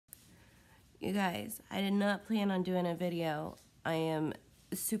You guys, I did not plan on doing a video. I am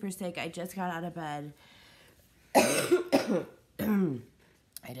super sick. I just got out of bed. I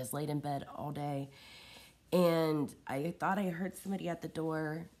just laid in bed all day. And I thought I heard somebody at the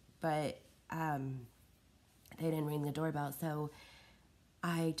door, but they didn't ring the doorbell. So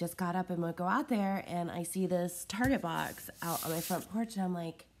I just got up and went to go out there, and I see this Target box out on my front porch, and I'm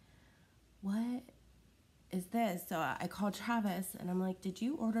like, what is this? So I called Travis, and I'm like, did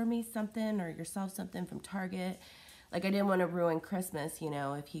you order me something or yourself something from Target? Like, I didn't want to ruin Christmas, you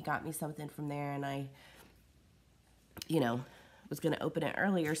know, if he got me something from there and I, you know, was going to open it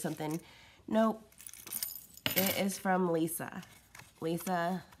early or something. Nope. It is from Lisa.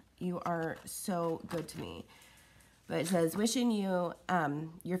 Lisa, you are so good to me. But it says, wishing you,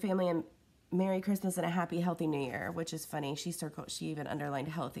 your family, a Merry Christmas and a happy, healthy New Year, which is funny. She even underlined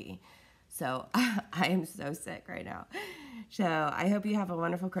healthy. So I am so sick right now. So I hope you have a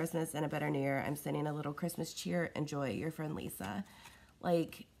wonderful Christmas and a better New Year. I'm sending a little Christmas cheer and joy. Your friend Lisa.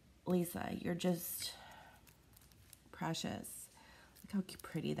 Like, Lisa, you're just precious. Look how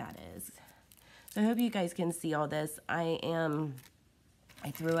pretty that is. So I hope you guys can see all this. I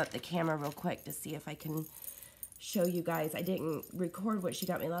threw up the camera real quick to see if I can show you guys. I didn't record what she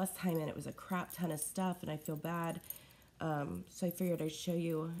got me last time, and it was a crap ton of stuff, and I feel bad. So I figured I'd show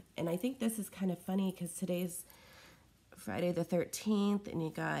you. And I think this is kind of funny because today's Friday the 13th,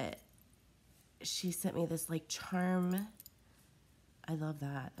 and she sent me this like charm. I love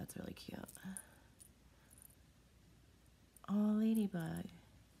that. That's really cute. Oh, ladybug.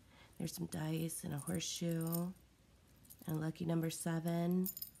 There's some dice and a horseshoe and lucky number 7.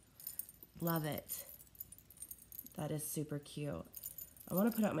 Love it. That is super cute. I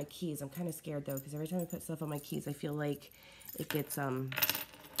want to put out my keys. I'm kind of scared though, because every time I put stuff on my keys, I feel like it gets,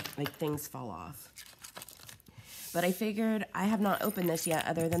 like things fall off. But I figured I have not opened this yet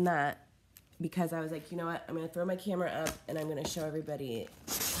other than that, because I was like, you know what? I'm going to throw my camera up and I'm going to show everybody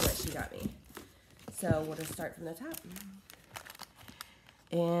what she got me. So we'll just start from the top.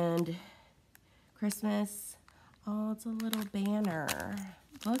 And Christmas. Oh, it's a little banner.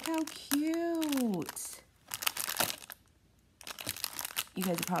 Look how cute. You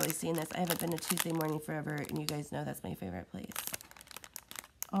guys have probably seen this. I haven't been to Tuesday Morning forever, and you guys know that's my favorite place.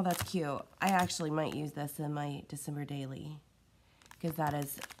 Oh, that's cute. I actually might use this in my December daily, because that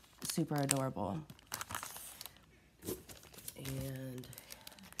is super adorable. And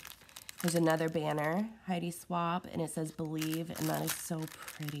there's another banner, Heidi Swap, and it says Believe, and that is so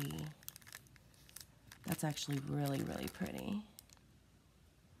pretty. That's actually really, really pretty.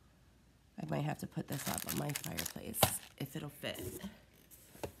 I might have to put this up on my fireplace if it'll fit.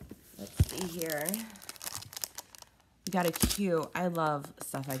 Let's see here. We got a cute, I love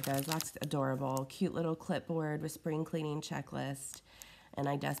stuff like this. That's adorable. Cute little clipboard with spring cleaning checklist. And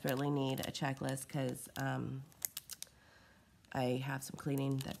I desperately need a checklist because I have some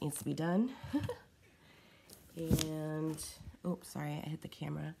cleaning that needs to be done. And, oops, sorry, I hit the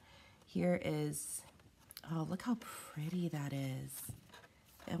camera. Here is, oh, look how pretty that is.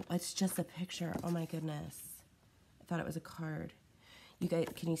 It's just a picture. Oh my goodness. I thought it was a card. You guys,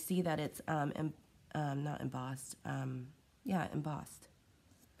 can you see that it's not embossed? Yeah, embossed.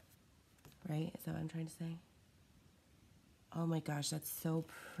 Right? Is that what I'm trying to say? Oh my gosh, that's so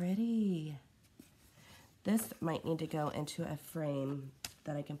pretty. This might need to go into a frame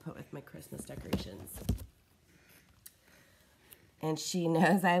that I can put with my Christmas decorations. And she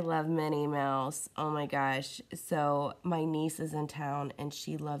knows I love Minnie Mouse. Oh my gosh. So my niece is in town and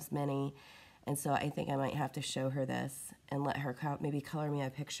she loves Minnie. And so I think I might have to show her this and let her maybe color me a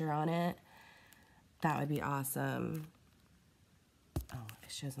picture on it. That would be awesome. Oh,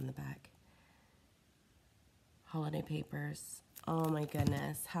 it shows on the back. Holiday papers. Oh my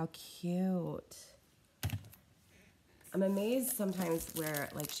goodness, how cute. I'm amazed sometimes where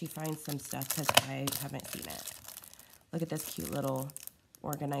like she finds some stuff because I haven't seen it. Look at this cute little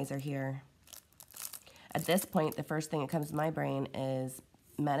organizer here. At this point, the first thing that comes to my brain is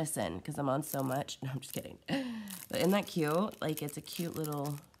medicine because I'm on so much. No, I'm just kidding. But isn't that cute? Like, it's a cute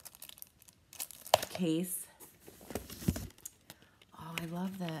little case. Oh, I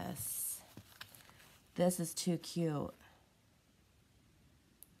love this. This is too cute.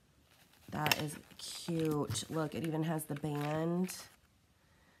 That is cute. Look, it even has the band. It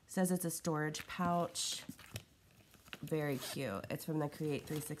says it's a storage pouch. Very cute. It's from the Create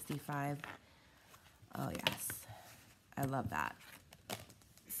 365. Oh, yes. I love that.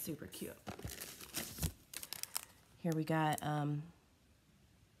 Super cute. Here we got,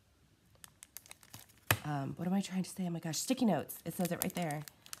 what am I trying to say? Oh my gosh, sticky notes. It says it right there.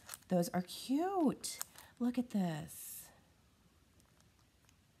 Those are cute. Look at this.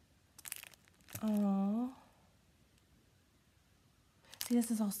 Oh. See,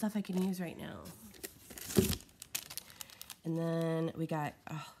 this is all stuff I can use right now. And then we got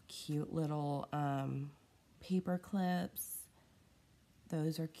cute little paper clips.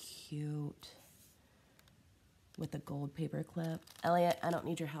 Those are cute. With a gold paper clip. Elliot, I don't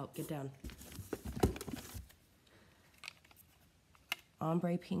need your help. Get down.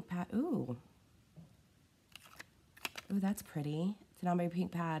 Ombre pink pad. Ooh. Ooh, that's pretty. It's an ombre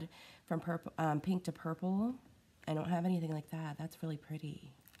pink pad from purple, pink to purple. I don't have anything like that. That's really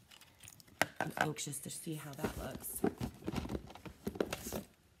pretty. I'm anxious to see how that looks.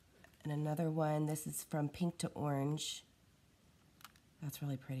 And another one, this is from pink to orange. That's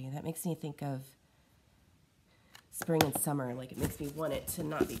really pretty. That makes me think of spring and summer. Like, it makes me want it to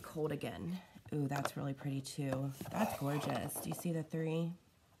not be cold again. Ooh, that's really pretty too. That's gorgeous. Do you see the three?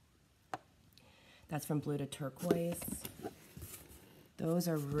 That's from blue to turquoise. Those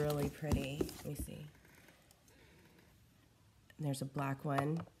are really pretty. Let me see. And there's a black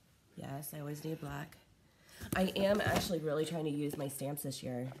one. Yes, I always need black. I am actually really trying to use my stamps this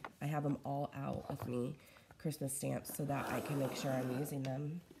year. I have them all out with me, Christmas stamps, so that I can make sure I'm using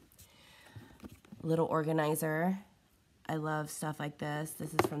them. Little organizer. I love stuff like this.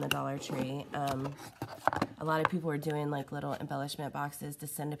 This is from the Dollar Tree. A lot of people are doing like little embellishment boxes to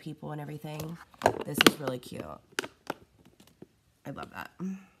send to people and everything. This is really cute. I love that.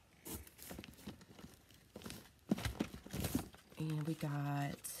 And we got, are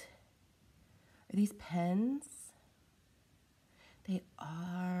these pens? They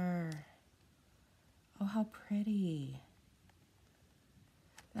are. Oh, how pretty.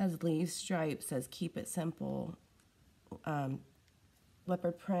 That has leaf stripes, says keep it simple.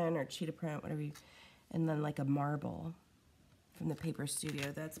 Leopard print or cheetah print, whatever you, and then like a marble from the Paper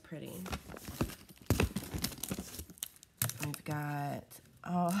Studio. That's pretty. We've got,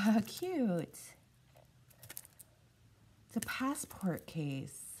 oh, how cute. It's a passport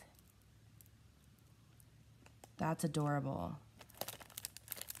case. That's adorable.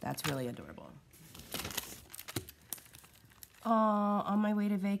 That's really adorable. Oh, on my way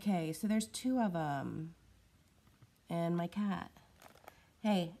to vacay. So there's two of them. And my cat.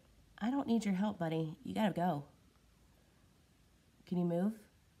 Hey, I don't need your help, buddy. You gotta go. Can you move?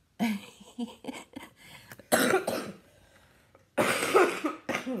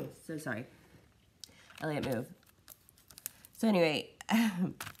 So sorry. Elliot, move. So anyway,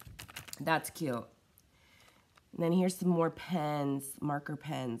 that's cute. And then here's some more pens, marker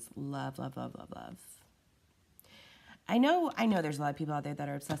pens. Love, love, love, love, love. I know there's a lot of people out there that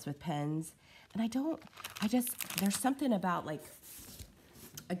are obsessed with pens. And there's something about like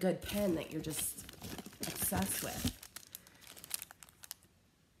a good pen that you're just obsessed with.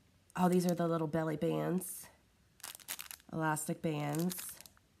 Oh, these are the little belly bands. Elastic bands.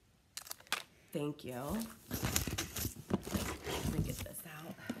 Thank you. Let me get this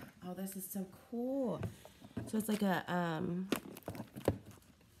out. Oh, this is so cool. So it's like a,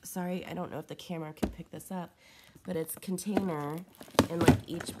 sorry, I don't know if the camera can pick this up, but it's container, and like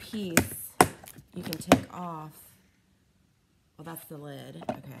each piece you can take off. Well, that's the lid.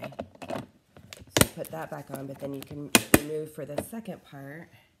 Okay. So you put that back on, but then you can remove for the second part.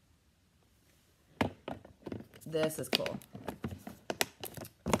 This is cool.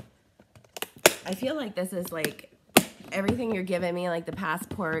 I feel like this is like everything you're giving me, like the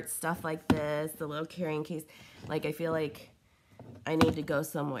passport, stuff like this, the little carrying case. Like, I feel like I need to go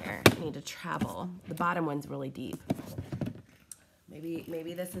somewhere. I need to travel. The bottom one's really deep.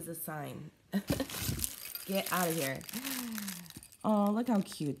 Maybe this is a sign. Get out of here. Oh, look how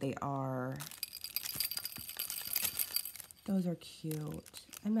cute they are. Those are cute.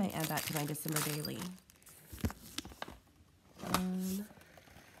 I might add that to my December daily.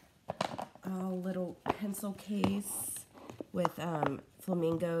 Oh, little pencil case with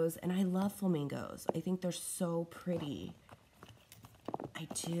flamingos. And I love flamingos. I think they're so pretty. I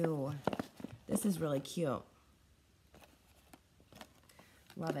do. This is really cute.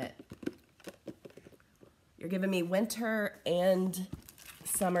 Love it. You're giving me winter and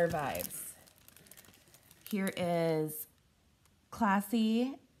summer vibes. Here is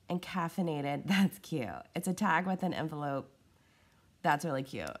classy and caffeinated. That's cute. It's a tag with an envelope. That's really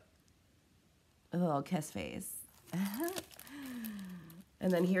cute. A little kiss face.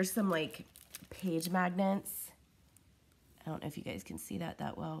 And then here's some like page magnets. I don't know if you guys can see that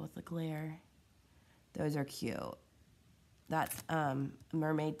well with the glare. Those are cute. That's a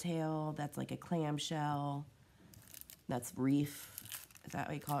mermaid tail. That's like a clamshell. That's reef. Is that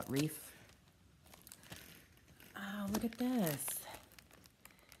what you call it? Reef? Oh, look at this.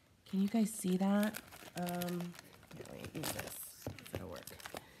 Can you guys see that? Here, let me use this. If it'll work.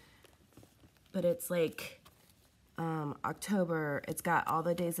 but it's like October. It's got all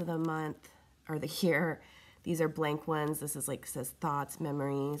the days of the month or the year. These are blank ones. This is like, says thoughts,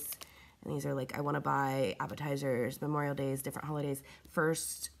 memories. And these are like, I want to buy, appetizers, Memorial Days, different holidays,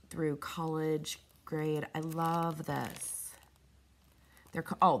 first through college grade. I love this. They're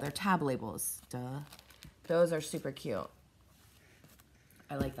tab labels. Duh. Those are super cute.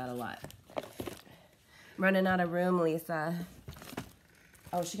 I like that a lot. I'm running out of room, Lisa.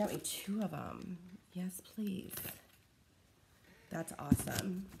 Oh, she got me 2 of them. Yes, please. That's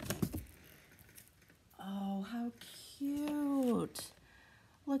awesome. Oh, how cute.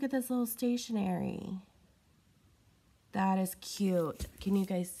 Look at this little stationery. That is cute. Can you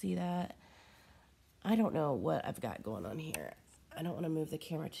guys see that? I don't know what I've got going on here. I don't want to move the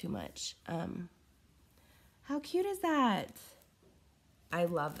camera too much. How cute is that? I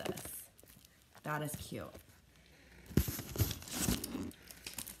love this. That is cute. There's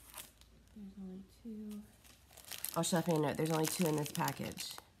only 2. I'll shut up a note. There's only 2 in this package.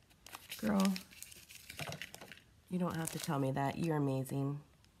 Girl, you don't have to tell me that. You're amazing.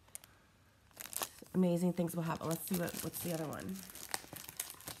 Amazing things will happen. Let's see what's the other one.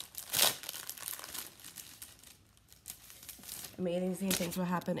 Amazing things will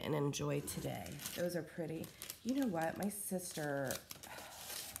happen and enjoy today. Those are pretty. You know what? My sister,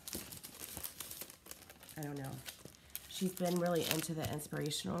 I don't know. She's been really into the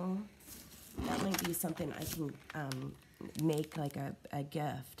inspirational. That might be something I can make like a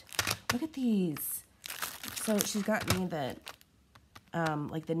gift. Look at these. So she's got me the,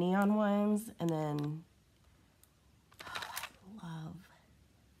 like the neon ones, and then, oh,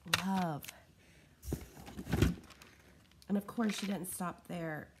 I love. And of course she didn't stop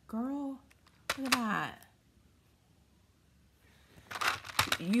there. Girl, look at that.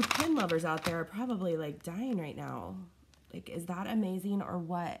 You pen lovers out there are probably like dying right now. Like, is that amazing or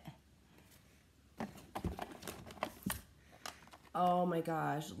what? Oh my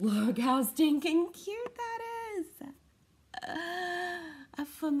gosh, look how stinking cute that is. A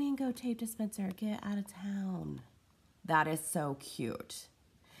flamingo tape dispenser, get out of town. That is so cute.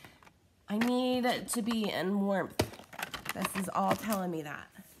 I need to be in warmth. This is all telling me that.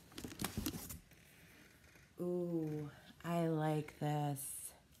 Ooh, I like this.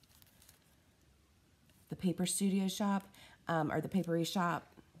 The paper studio shop, or the papery shop,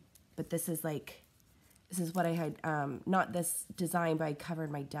 but this is like, this is what I had, not this design, but I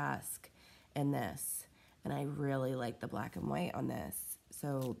covered my desk in this. And I really like the black and white on this.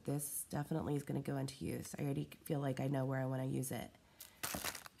 So this definitely is going to go into use. I already feel like I know where I want to use it.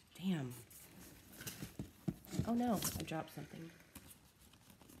 Damn. Oh no, I dropped something.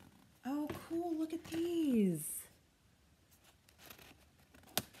 Oh cool, look at these.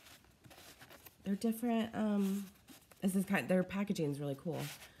 They're different, this is their packaging is really cool.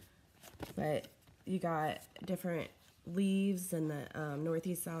 But you got different leaves in the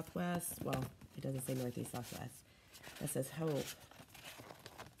northeast, southwest. Well, it doesn't say northeast, southwest. It says hope.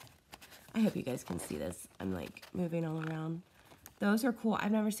 I hope you guys can see this. I'm like moving all around. Those are cool.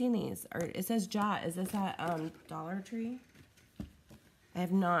 I've never seen these. Or it says Jot. Is this at Dollar Tree? I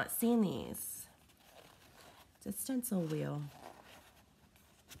have not seen these. It's a stencil wheel.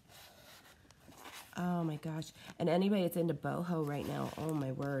 Oh my gosh. And anybody that's into boho right now, oh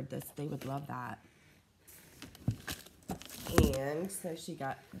my word, they would love that. And so she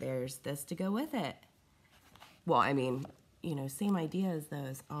got, there's this to go with it. Well, I mean, you know, same idea as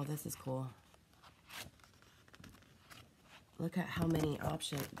those. Oh, this is cool. Look at how many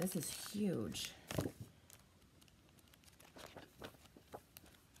options. This is huge.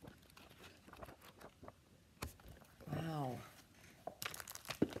 Wow.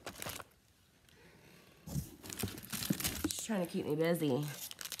 She's trying to keep me busy.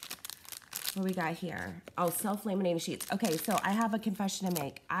 What we got here? Oh, self-laminating sheets. Okay, so I have a confession to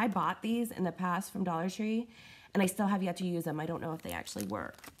make. I bought these in the past from Dollar Tree, and I still have yet to use them. I don't know if they actually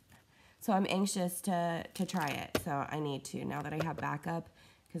work. So I'm anxious to try it. So I need to, now that I have backup,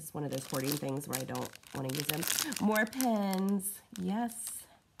 because it's one of those hoarding things where I don't want to use them. More pens. Yes.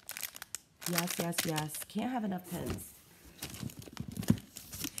 Yes, yes, yes. Can't have enough pens.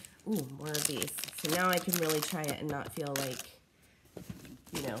 Ooh, more of these. So now I can really try it and not feel like,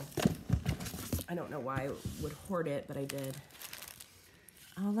 you know, I don't know why I would hoard it, but I did.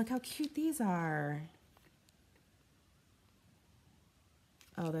 Oh, look how cute these are.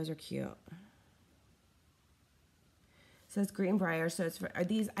 Oh, those are cute. It says Greenbrier, so it's for, are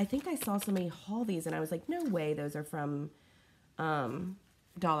these, I think I saw somebody haul these and I was like, no way those are from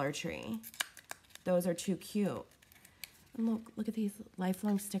Dollar Tree. Those are too cute. And look at these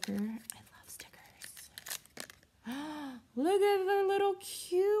lifelong sticker. I love stickers. Look at their little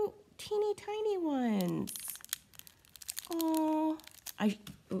cute teeny tiny ones. Oh, I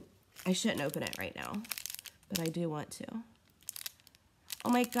shouldn't open it right now, but I do want to. Oh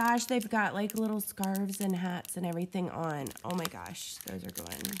my gosh, they've got like little scarves and hats and everything on. Oh my gosh, those are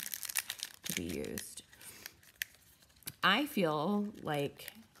going to be used. I feel like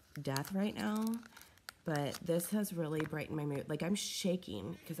death right now, but this has really brightened my mood. Like I'm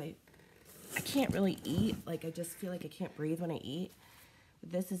shaking because I can't really eat. Like I just feel like I can't breathe when I eat.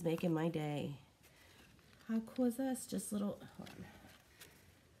 This is making my day. How cool is this? Just little, hold on.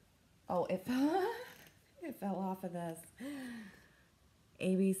 Oh, it fell off of this.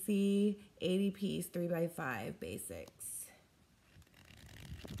 ABC 80 piece 3x5 basics.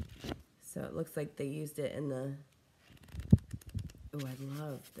 So it looks like they used it in the, oh, I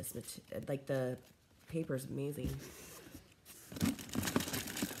love this material. Like the paper's amazing.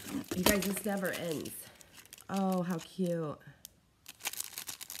 You guys, this never ends. Oh, how cute.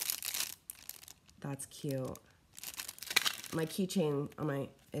 That's cute. My keychain on my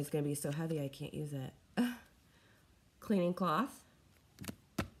is gonna be so heavy I can't use it. Cleaning cloth.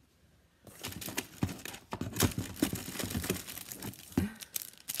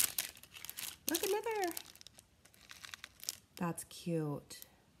 Look, another. That's cute.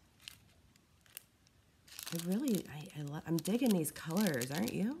 I'm digging these colors,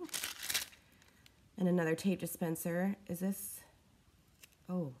 aren't you? And another tape dispenser. Is this?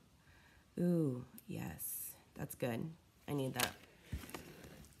 Oh, ooh, yes, that's good. I need that.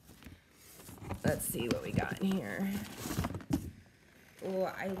 Let's see what we got in here. Oh,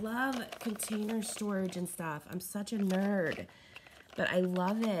 I love container storage and stuff. I'm such a nerd, but I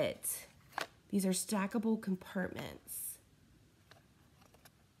love it. These are stackable compartments.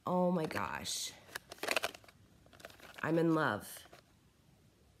 Oh my gosh. I'm in love.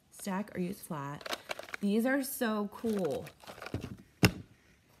 Stack or use flat. These are so cool.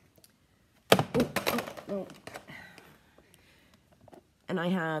 Oh. And I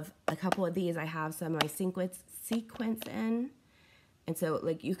have a couple of these. I have some of my sequence in. And so,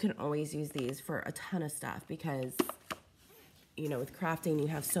 like, you can always use these for a ton of stuff because, you know, with crafting, you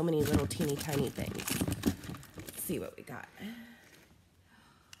have so many little teeny tiny things. Let's see what we got.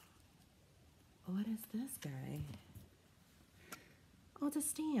 What is this guy? Oh, it's a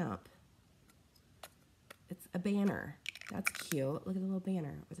stamp. It's a banner. That's cute. Look at the little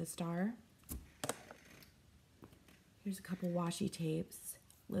banner with a star. Here's a couple washi tapes.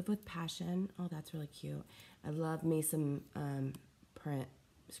 Live with passion. Oh, that's really cute. I love me some print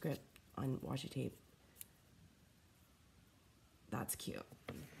script on washi tape. That's cute.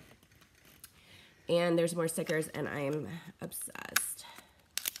 And there's more stickers, and I'm obsessed.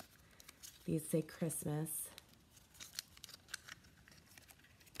 These say Christmas.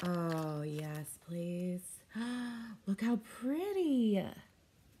 Oh, yes, please. Look how pretty.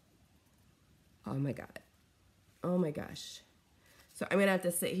 Oh, my God. Oh, my gosh. So I'm going to have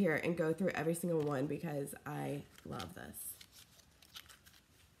to sit here and go through every single one because I love this.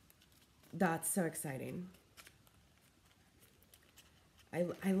 That's so exciting.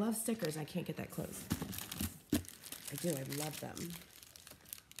 I love stickers. I can't get that close. I do. I love them.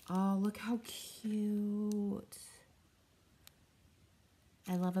 Oh, look how cute.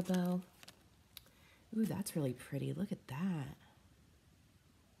 I love a bow. Ooh, that's really pretty. Look at that.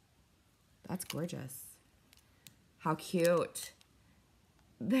 That's gorgeous. How cute.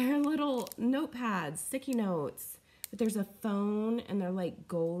 They're little notepads, sticky notes. But there's a phone and they're like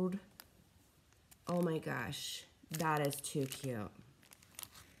gold. Oh my gosh. That is too cute.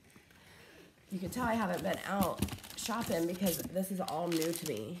 You can tell I haven't been out shopping because this is all new to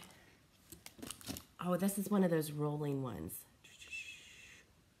me. Oh, this is one of those rolling ones.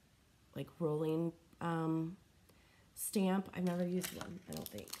 Like rolling stamp. I've never used one, I don't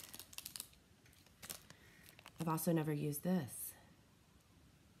think. I've also never used this.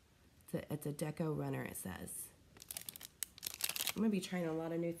 It's a deco runner, it says. I'm going to be trying a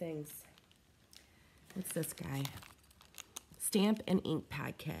lot of new things. What's this guy? Stamp and ink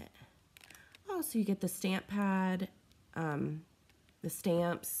pad kit. Oh, so you get the stamp pad, the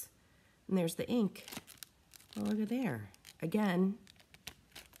stamps, and there's the ink. Oh, look at there. Again,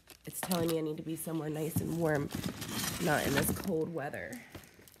 it's telling me I need to be somewhere nice and warm, not in this cold weather.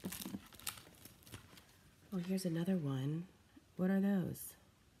 Oh, here's another one. What are those?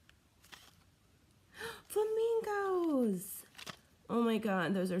 Flamingos! Oh my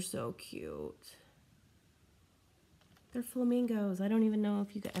God, those are so cute. They're flamingos. I don't even know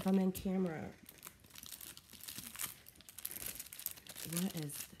if I'm in camera.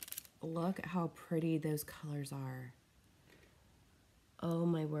 Look at how pretty those colors are. Oh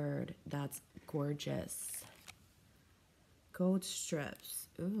my word, that's gorgeous. Gold strips.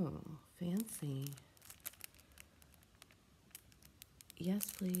 Ooh, fancy.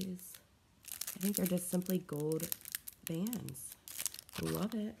 Yes, please. I think they're just simply gold bands.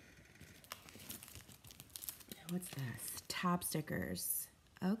 Love it. What's this? Tab stickers.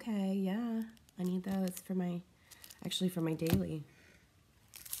 Okay, yeah. I need those for my, actually for my daily.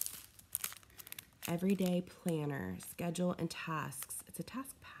 Everyday planner. Schedule and tasks. It's a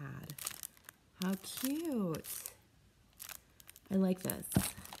task pad. How cute. I like this.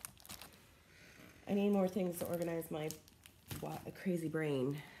 I need more things to organize my a crazy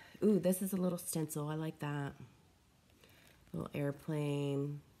brain. Ooh, this is a little stencil. I like that. Little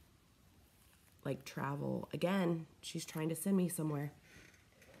airplane. Like travel. Again, she's trying to send me somewhere.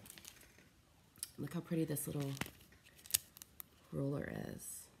 Look how pretty this little ruler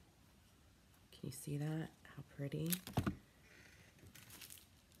is. Can you see that? How pretty.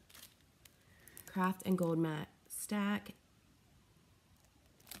 Craft and gold mat stack.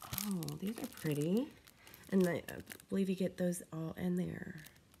 Oh, these are pretty. And I believe you get those all in there.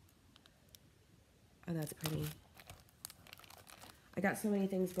 Oh, that's pretty. I got so many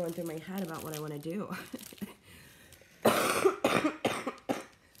things going through my head about what I want to do.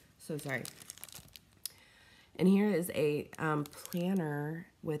 So sorry. And here is a planner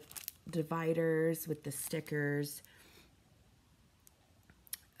with dividers, with the stickers.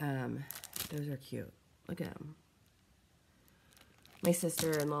 Those are cute. Look at them. My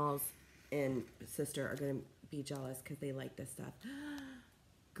sister-in-laws and sister are going to be jealous because they like this stuff.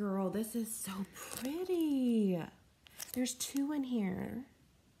 Girl, this is so pretty. There's 2 in here.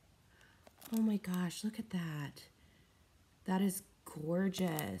 Oh my gosh, look at that. That is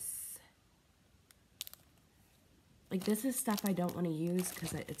gorgeous. Like, this is stuff I don't want to use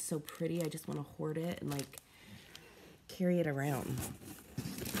because it's so pretty. I just want to hoard it and, like, carry it around.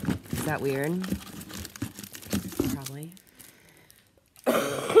 Is that weird? Probably.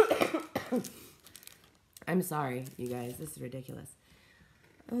 I'm sorry, you guys. This is ridiculous.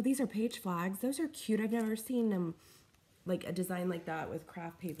 Oh, these are page flags. Those are cute. I've never seen them, like a design like that with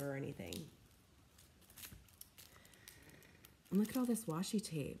craft paper or anything. And look at all this washi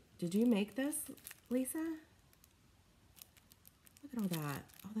tape. Did you make this, Lisa? Look at all that.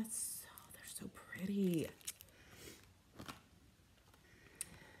 Oh, they're so pretty.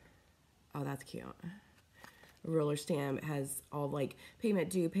 Oh, that's cute. A roller stamp has all like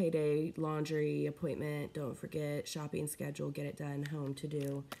payment due, payday, laundry, appointment, don't forget, shopping schedule, get it done, home to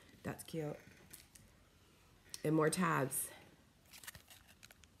do. That's cute. And more tabs.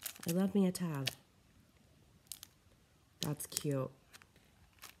 I love me a tab. That's cute.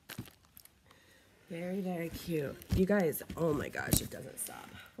 Very, very cute. You guys, oh my gosh, it doesn't stop.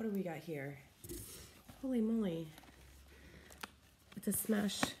 What do we got here? Holy moly. It's a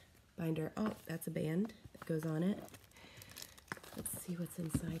smash binder. Oh, that's a band that goes on it. Let's see what's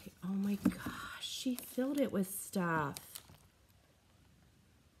inside. Oh my gosh, she filled it with stuff.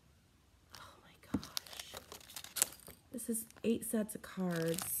 Oh my gosh. This is 8 sets of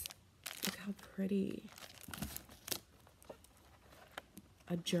cards. Look how pretty.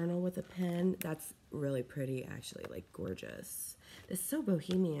 A journal with a pen. That's really pretty, actually, like gorgeous. It's so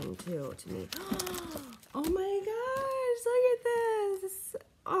bohemian too to me. Oh my gosh, look at this.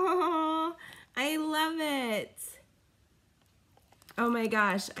 Oh, I love it. Oh my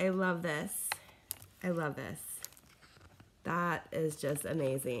gosh, I love this. I love this. That is just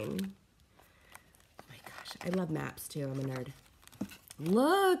amazing. Oh my gosh, I love maps too. I'm a nerd.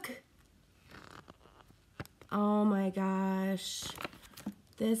 Look. Oh my gosh.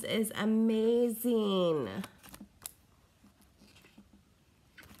 This is amazing.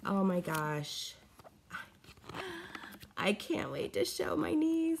 Oh my gosh. I can't wait to show my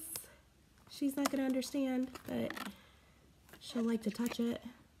niece. She's not gonna understand, but she'll like to touch it.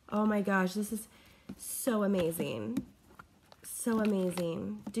 Oh my gosh, this is so amazing. So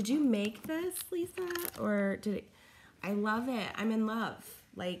amazing. Did you make this, Lisa? Or did it? I love it. I'm in love.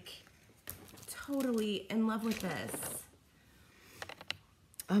 Like, totally in love with this.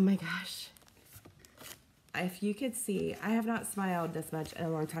 Oh my gosh. If you could see, I have not smiled this much in a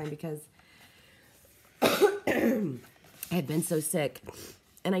long time because I had been so sick.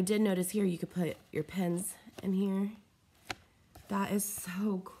 And I did notice here you could put your pens in here. That is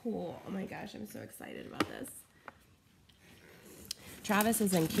so cool. Oh my gosh, I'm so excited about this. Travis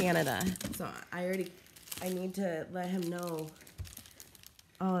is in Canada, so I need to let him know.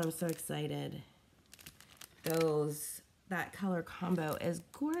 Oh, I'm so excited. That color combo is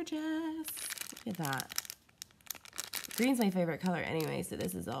gorgeous. Look at that. Green's my favorite color anyway, so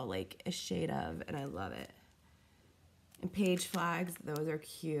this is all like a shade of, and I love it. And page flags, those are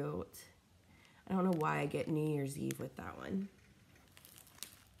cute. I don't know why I get New Year's Eve with that one.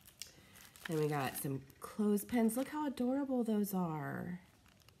 And we got some clothespins. Look how adorable those are.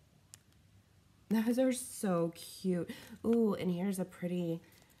 Those are so cute. Ooh, and here's a pretty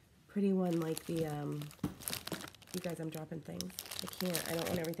one like the, you guys, I'm dropping things. I don't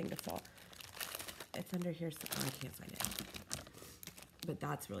want everything to fall. It's under here, so I can't find it. But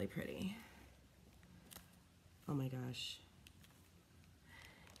that's really pretty. Oh my gosh.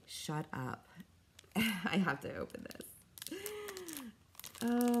 Shut up. I have to open this.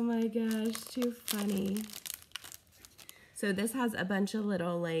 Oh my gosh, too funny. So this has a bunch of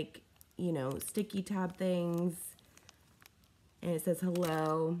little, like, you know, sticky tab things. And it says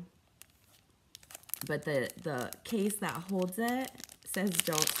hello. But the case that holds it says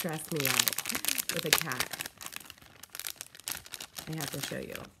don't stress me out with a cat. I have to show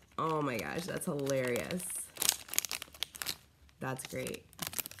you. Oh my gosh, that's hilarious. That's great.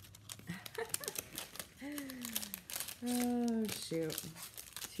 Oh shoot,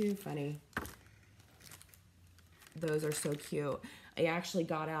 too funny. Those are so cute. I actually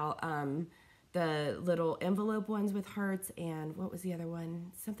got out the little envelope ones with hearts, and what was the other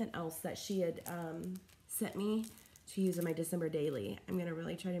one? Something else that she had sent me to use in my December daily. I'm gonna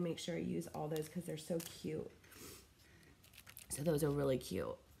really try to make sure I use all those because they're so cute. So those are really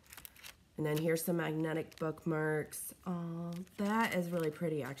cute. And then here's some magnetic bookmarks. Oh, that is really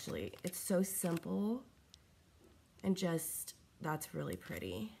pretty actually. It's so simple and just, that's really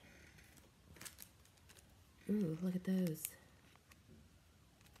pretty. Ooh, look at those.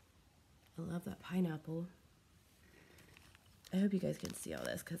 I love that pineapple. I hope you guys can see all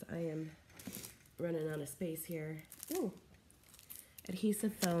this because I am running out of space here. Ooh.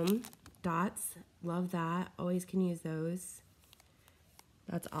 Adhesive foam dots. Love that. Always can use those.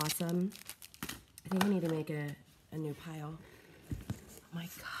 That's awesome. I think I need to make a new pile. Oh my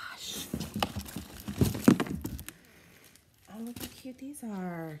gosh. Oh, look how cute these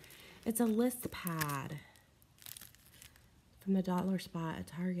are. It's a list pad from the dollar spot at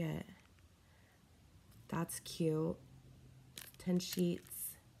Target. That's cute. 10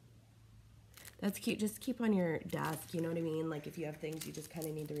 sheets. That's cute. Just keep on your desk, you know what I mean? Like if you have things you just kind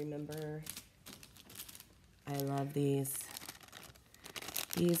of need to remember. I love these.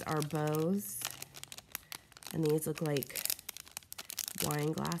 These are bows. And these look like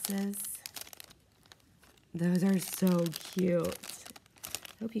wine glasses. Those are so cute.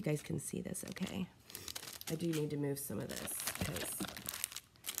 I hope you guys can see this okay. I do need to move some of this because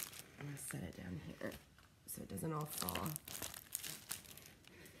I'm going to set it down here so it doesn't all fall.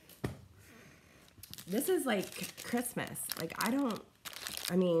 This is like Christmas. Like I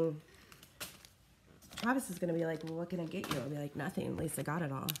mean, Travis is going to be like, well, what can I get you? I'll be like, nothing. At least I got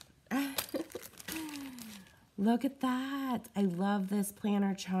it all. Look at that. I love this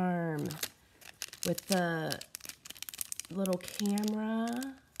planner charm with the little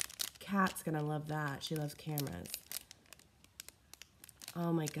camera. Kat's going to love that. She loves cameras.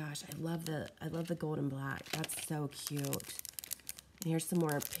 Oh my gosh, I love the gold and black. That's so cute. And here's some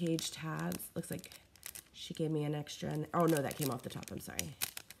more page tabs. Looks like she gave me an extra. Oh no, that came off the top. I'm sorry.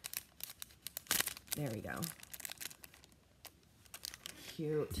 There we go.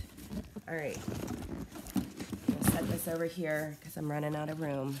 Cute. All right. I'll set this over here because I'm running out of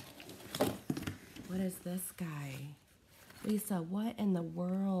room. What is this guy? Lisa, what in the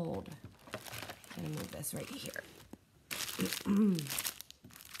world? I'm gonna move this right here.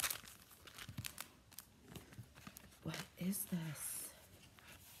 What is this?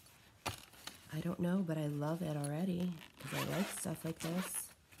 I don't know, but I love it already because I like stuff like this.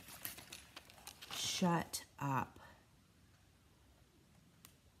 Shut up.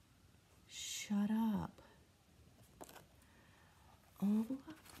 Shut up. Oh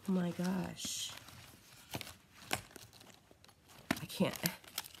my gosh. I can't.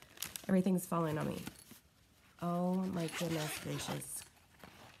 Everything's falling on me. Oh my goodness gracious.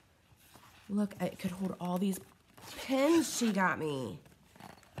 Look, I could hold all these pens she got me.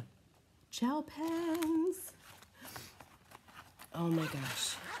 Gel pens. Oh my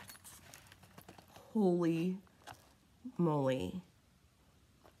gosh. Holy moly.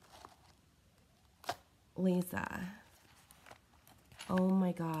 Lisa. Oh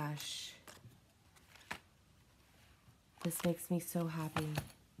my gosh. This makes me so happy.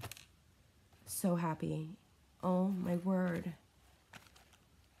 So happy. Oh my word.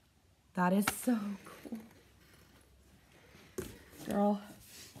 That is so cool. Girl.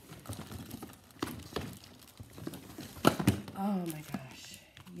 Oh my gosh.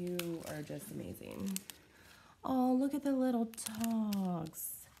 You are just amazing. Oh, look at the little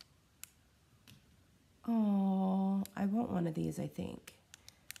dogs. Oh, I want one of these, I think.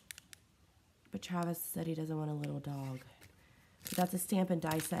 But Travis said he doesn't want a little dog. But that's a stamp and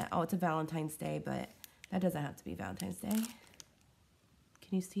die set. Oh, it's a Valentine's Day, but that doesn't have to be Valentine's Day. Can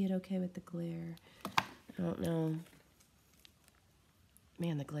you see it okay with the glare? I don't know.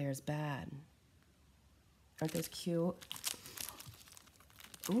 Man, the glare is bad. Aren't those cute?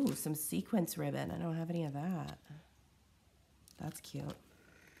 Ooh, some sequence ribbon. I don't have any of that. That's cute.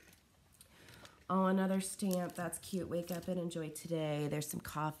 Oh, another stamp. That's cute. Wake up and enjoy today. There's some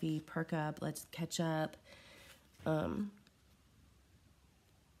coffee. Perk up. Let's catch up.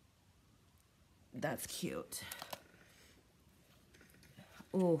 That's cute.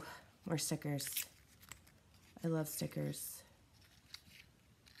 Ooh, more stickers. I love stickers.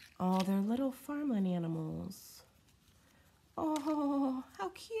 Oh, they're little farmland animals. Oh, how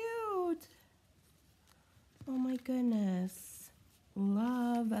cute. Oh my goodness.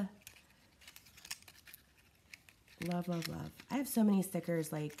 Love. Love, love, love. I have so many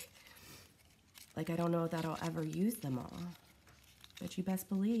stickers, like I don't know that I'll ever use them all. But you best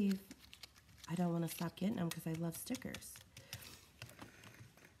believe I don't want to stop getting them because I love stickers.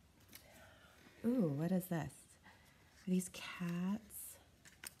 Ooh, what is this? Are these cats?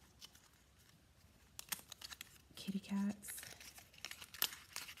 Kitty cats?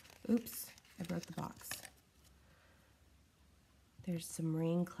 Oops, I broke the box. There's some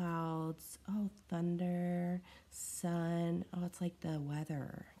rain clouds. Oh, thunder, sun. Oh, it's like the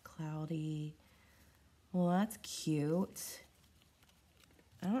weather. Cloudy. Well, that's cute.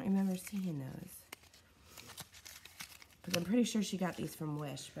 I don't remember seeing those. Because I'm pretty sure she got these from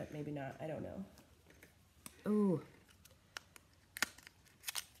Wish, but maybe not. I don't know. Ooh.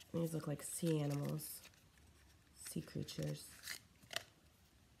 These look like sea animals. Sea creatures.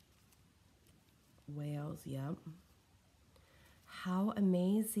 Whales, yep. How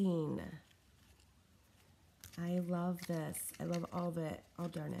amazing. I love this. I love all of it. Oh,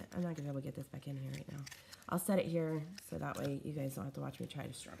 darn it. I'm not going to be able to get this back in here right now. I'll set it here so that way you guys don't have to watch me try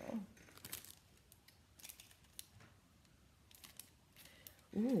to struggle.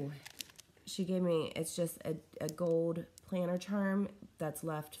 Ooh. She gave me, it's just a gold planner charm that's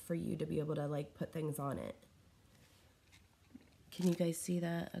left for you to be able to, like, put things on it. Can you guys see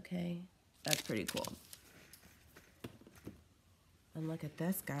that? Okay. That's pretty cool. And look at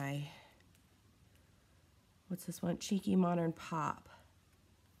this guy. What's this one? Cheeky Modern Pop.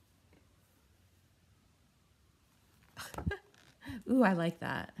 Ooh, I like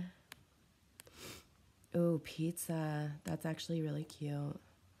that. Ooh, pizza. That's actually really cute.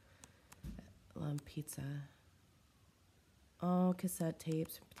 I love pizza. Oh, cassette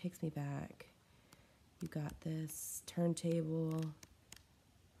tapes. Takes me back. You got this. Turntable.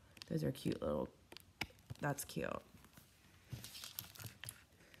 Those are cute little... That's cute.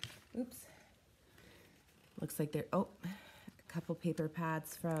 Oops. Looks like they're... Oh, a couple paper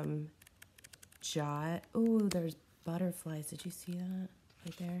pads from Jot. Ooh, there's butterflies. Did you see that?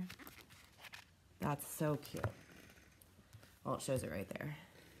 Right there? That's so cute. Well, it shows it right there.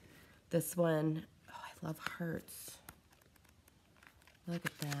 This one... Oh, I love hearts. Look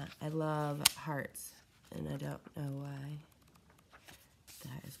at that. I love hearts. And I don't know why.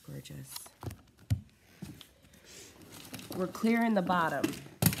 That is gorgeous. We're clearing the bottom,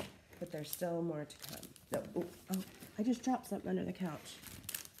 but there's still more to come. No, oh, I just dropped something under the couch.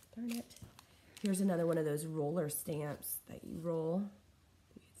 Darn it. Here's another one of those roller stamps that you roll.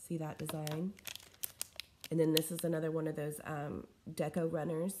 You can see that design. And then this is another one of those deco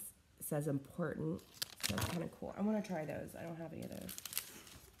runners. It says important. So that's kind of cool. I want to try those. I don't have any of those.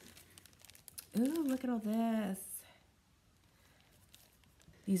 Ooh, look at all this.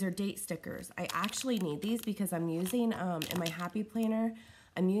 These are date stickers. I actually need these because I'm using, in my Happy Planner,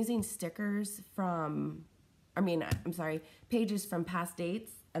 I'm using stickers from, I'm sorry, pages from past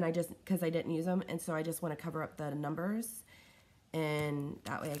dates, and because I didn't use them, and so I just want to cover up the numbers, and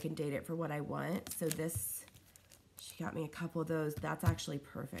that way I can date it for what I want. So this, she got me a couple of those. That's actually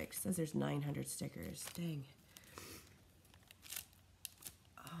perfect. It says there's 900 stickers. Dang.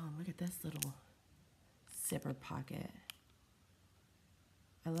 Oh, look at this little zipper pocket.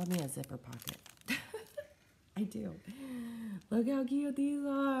 I love me a zipper pocket. I do. Look how cute these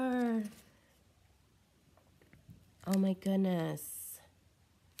are. Oh my goodness.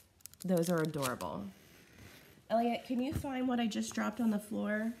 Those are adorable. Elliot, can you find what I just dropped on the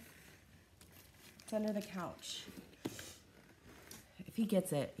floor? It's under the couch. If he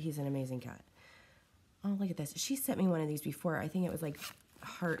gets it, he's an amazing cat. Oh, look at this. She sent me one of these before. I think it was like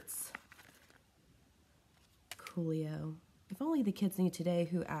hearts. Coolio. If only the kids knew today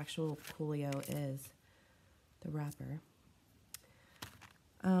who actual Coolio is. The rapper.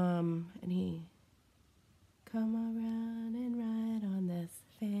 And he... Come around and ride on this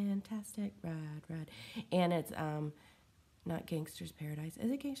fantastic, rad. And it's not Gangster's Paradise.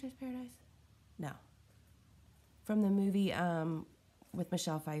 Is it Gangster's Paradise? No. From the movie with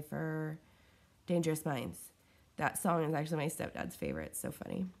Michelle Pfeiffer, Dangerous Minds. That song is actually my stepdad's favorite. It's so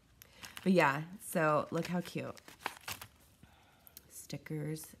funny. But yeah, so look how cute.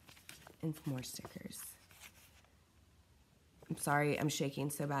 Stickers and more stickers. I'm sorry, I'm shaking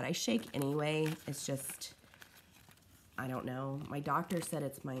so bad. I shake anyway. It's just, I don't know. My doctor said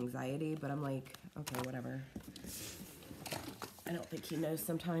it's my anxiety, but I'm like, okay, whatever. I don't think he knows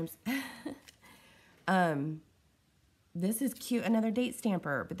sometimes. This is cute. Another date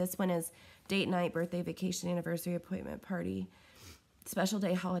stamper, but this one is date night, birthday, vacation, anniversary, appointment, party, special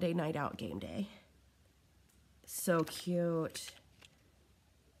day, holiday, night out, game day. So cute.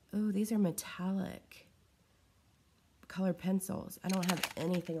 Oh, these are metallic colored pencils. I don't have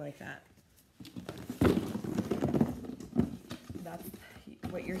anything like that. That's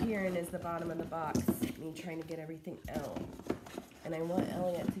what you're hearing is the bottom of the box, me trying to get everything out. And I want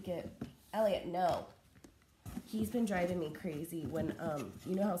Elliot to get, Elliot, no. He's been driving me crazy when,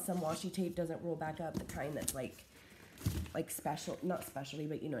 you know how some washi tape doesn't roll back up, the kind that's like special, not specialty,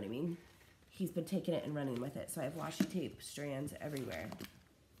 but you know what I mean. He's been taking it and running with it. So I have washi tape strands everywhere.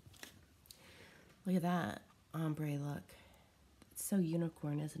 Look at that ombre look. It's so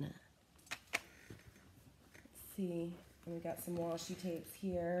unicorn, isn't it? Let's see. And we got some washi tapes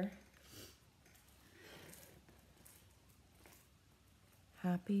here.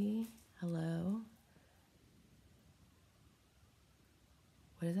 Happy, hello.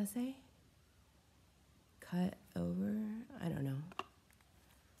 What does that say? Cut over, I don't know.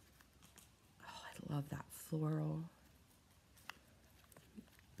 Oh, I love that floral.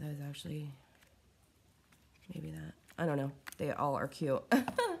 That was actually, maybe that. I don't know. They all are cute.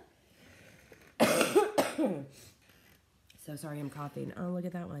 So sorry I'm coughing. Oh, look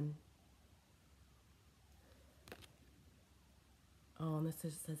at that one. Oh, and this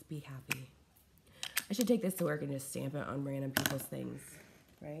just says be happy. I should take this to work and just stamp it on random people's things,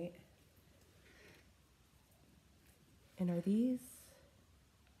 right? And are these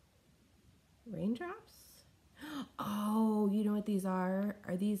raindrops? Oh, you know what these are?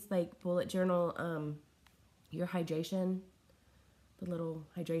 Are these like bullet journal, your hydration? The little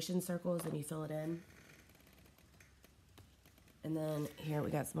hydration circles and you fill it in. And then here we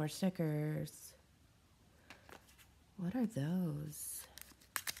got some more stickers. What are those?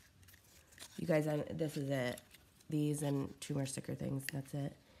 You guys, this is it. These and 2 more sticker things. That's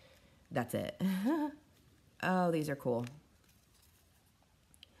it. That's it. Oh, these are cool.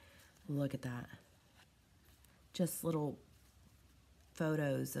 Look at that. Just little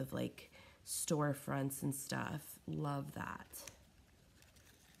photos of like storefronts and stuff. Love that.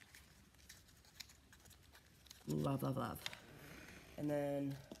 Love, love, love. And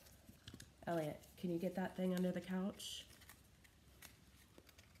then, Elliot, can you get that thing under the couch?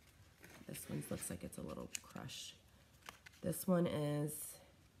 This one looks like it's a little crushed. This one is,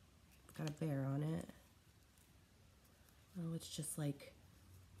 it's got a bear on it. Oh, it's just like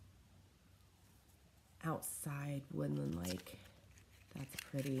outside woodland like. That's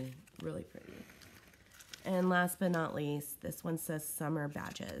pretty, really pretty. And last but not least, this one says summer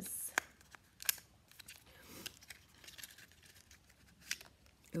badges.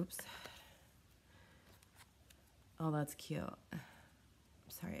 Oops. Oh, that's cute. I'm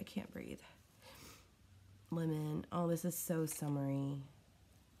sorry, I can't breathe. Lemon. Oh, this is so summery.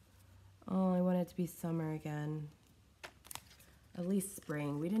 Oh, I want it to be summer again. At least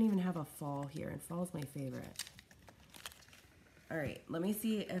spring. We didn't even have a fall here, and fall's my favorite. All right, let me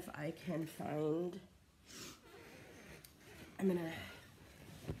see if I can find... I'm gonna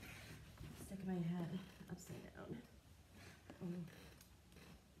stick my head upside down.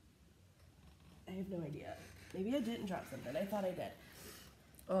 I have no idea. Maybe I didn't drop something. I thought I did.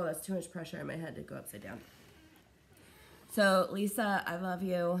 Oh, that's too much pressure in my head to go upside down. So, Lisa, I love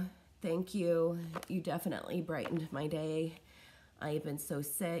you. Thank you. You definitely brightened my day. I've been so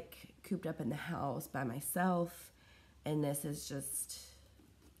sick, cooped up in the house by myself. And this is just,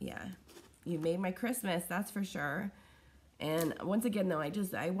 yeah. You made my Christmas, that's for sure. And once again, though,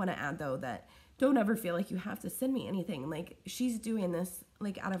 I want to add, though, that don't ever feel like you have to send me anything. Like, she's doing this,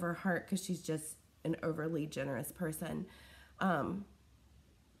 like, out of her heart because she's just an overly generous person.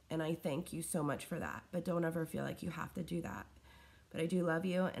 And I thank you so much for that. But don't ever feel like you have to do that. But I do love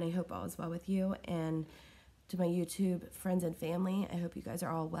you, and I hope all is well with you. And to my YouTube friends and family, I hope you guys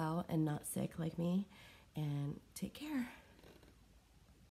are all well and not sick like me. And take care.